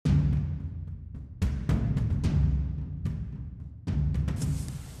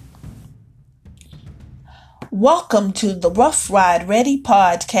Welcome to the Rough Ride Ready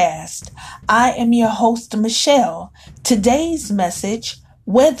podcast. I am your host, Michelle. Today's message,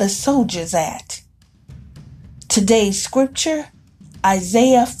 Where the Soldiers At? Today's scripture,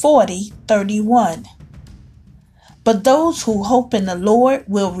 Isaiah 40:31. But those who hope in the Lord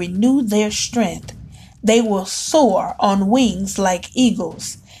will renew their strength. They will soar on wings like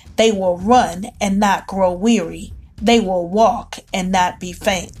eagles. They will run and not grow weary. They will walk and not be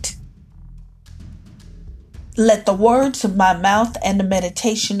faint. Let the words of my mouth and the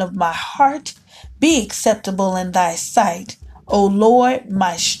meditation of my heart be acceptable in thy sight, O Lord,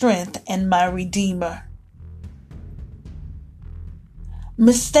 my strength and my redeemer.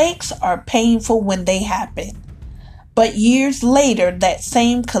 Mistakes are painful when they happen, but years later, that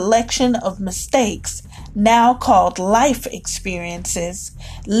same collection of mistakes, now called life experiences,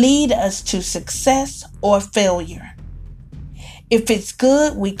 lead us to success or failure. If it's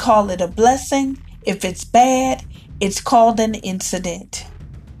good, we call it a blessing. If it's bad, it's called an incident.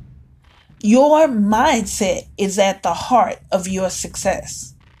 Your mindset is at the heart of your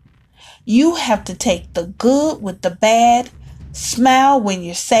success. You have to take the good with the bad, smile when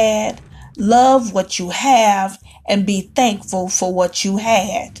you're sad, love what you have, and be thankful for what you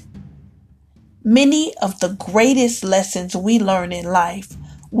had. Many of the greatest lessons we learn in life,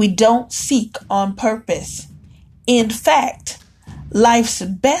 we don't seek on purpose. In fact, life's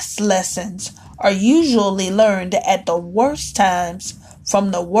best lessons are usually learned at the worst times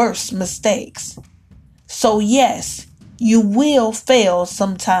from the worst mistakes. So yes, you will fail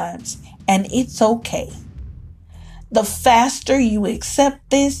sometimes, and it's okay. The faster you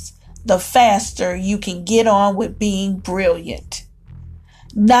accept this, the faster you can get on with being brilliant.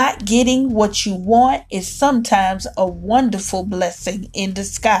 Not getting what you want is sometimes a wonderful blessing in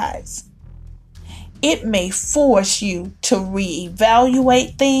disguise. It may force you to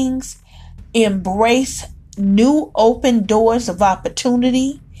reevaluate things, embrace new open doors of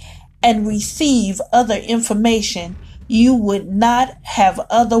opportunity, and receive other information you would not have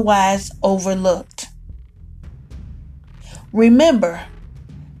otherwise overlooked. Remember,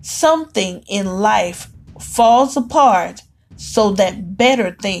 something in life falls apart so that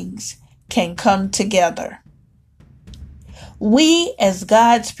better things can come together. We, as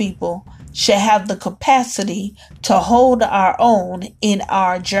God's people, should have the capacity to hold our own in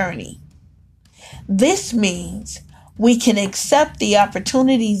our journey. This means we can accept the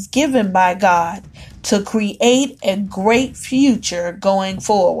opportunities given by God to create a great future going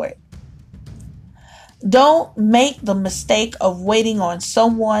forward. Don't make the mistake of waiting on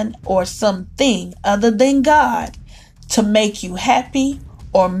someone or something other than God to make you happy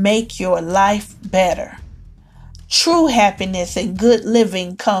or make your life better. True happiness and good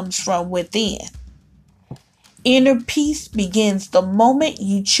living comes from within. Inner peace begins the moment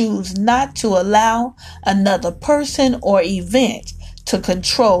you choose not to allow another person or event to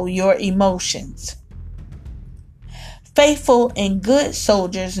control your emotions. Faithful and good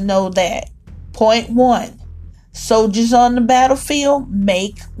soldiers know that. Point 1. Soldiers on the battlefield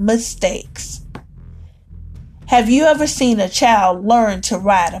make mistakes. Have you ever seen a child learn to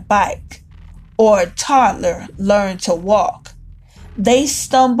ride a bike or a toddler learn to walk? They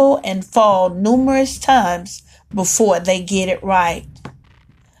stumble and fall numerous times before they get it right.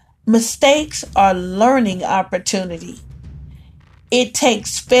 Mistakes are learning opportunity. It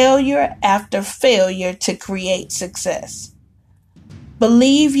takes failure after failure to create success.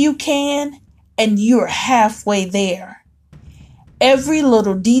 Believe you can, and you're halfway there. Every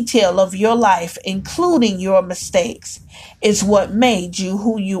little detail of your life, including your mistakes, is what made you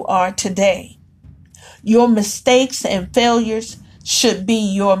who you are today. Your mistakes and failures should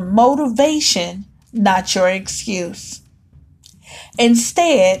be your motivation, not your excuse.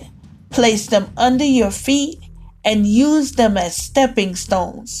 Instead, place them under your feet and use them as stepping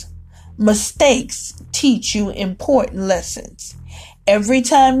stones. Mistakes teach you important lessons. Every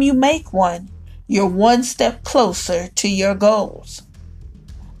time you make one, you're one step closer to your goals.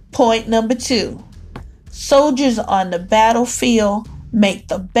 Point number 2. Soldiers on the battlefield make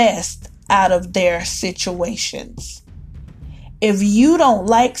the best out of their situations. If you don't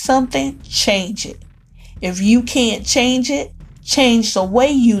like something, change it. If you can't change it, change the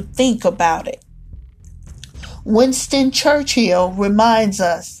way you think about it. Winston Churchill reminds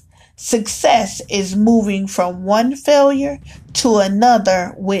us, success is moving from one failure to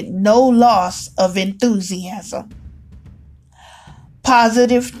another with no loss of enthusiasm.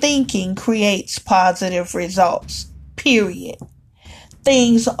 Positive thinking creates positive results, period.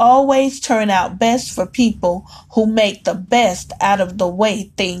 Things always turn out best for people who make the best out of the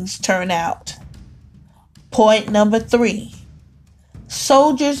way things turn out. Point number 3.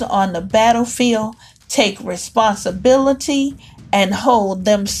 Soldiers on the battlefield take responsibility, and hold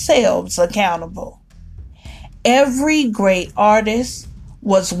themselves accountable. Every great artist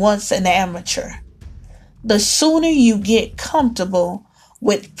was once an amateur. The sooner you get comfortable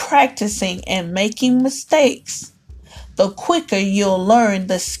with practicing and making mistakes, the quicker you'll learn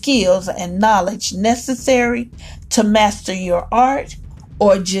the skills and knowledge necessary to master your art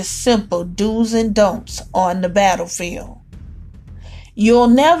or just simple do's and don'ts on the battlefield. You'll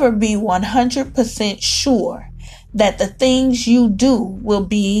never be 100% sure that the things you do will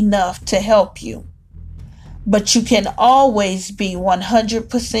be enough to help you, but you can always be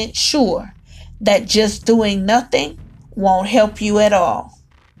 100% sure that just doing nothing won't help you at all.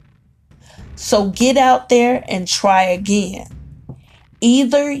 So get out there and try again.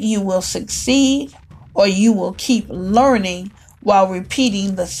 Either you will succeed or you will keep learning while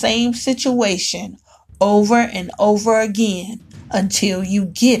repeating the same situation over and over again until you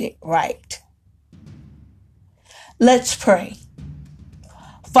get it right. Let's pray.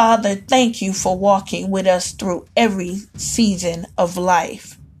 Father, thank you for walking with us through every season of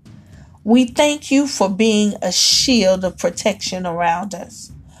life. We thank you for being a shield of protection around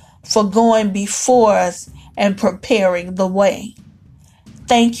us, for going before us and preparing the way.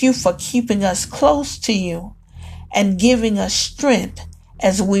 Thank you for keeping us close to you and giving us strength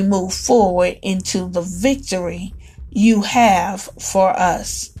as we move forward into the victory you have for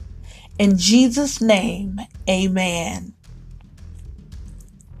us. In Jesus' name, amen.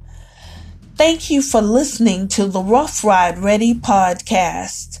 Thank you for listening to the Rough Ride Ready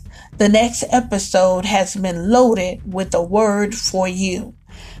podcast. The next episode has been loaded with a word for you.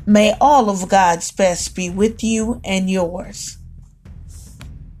 May all of God's best be with you and yours.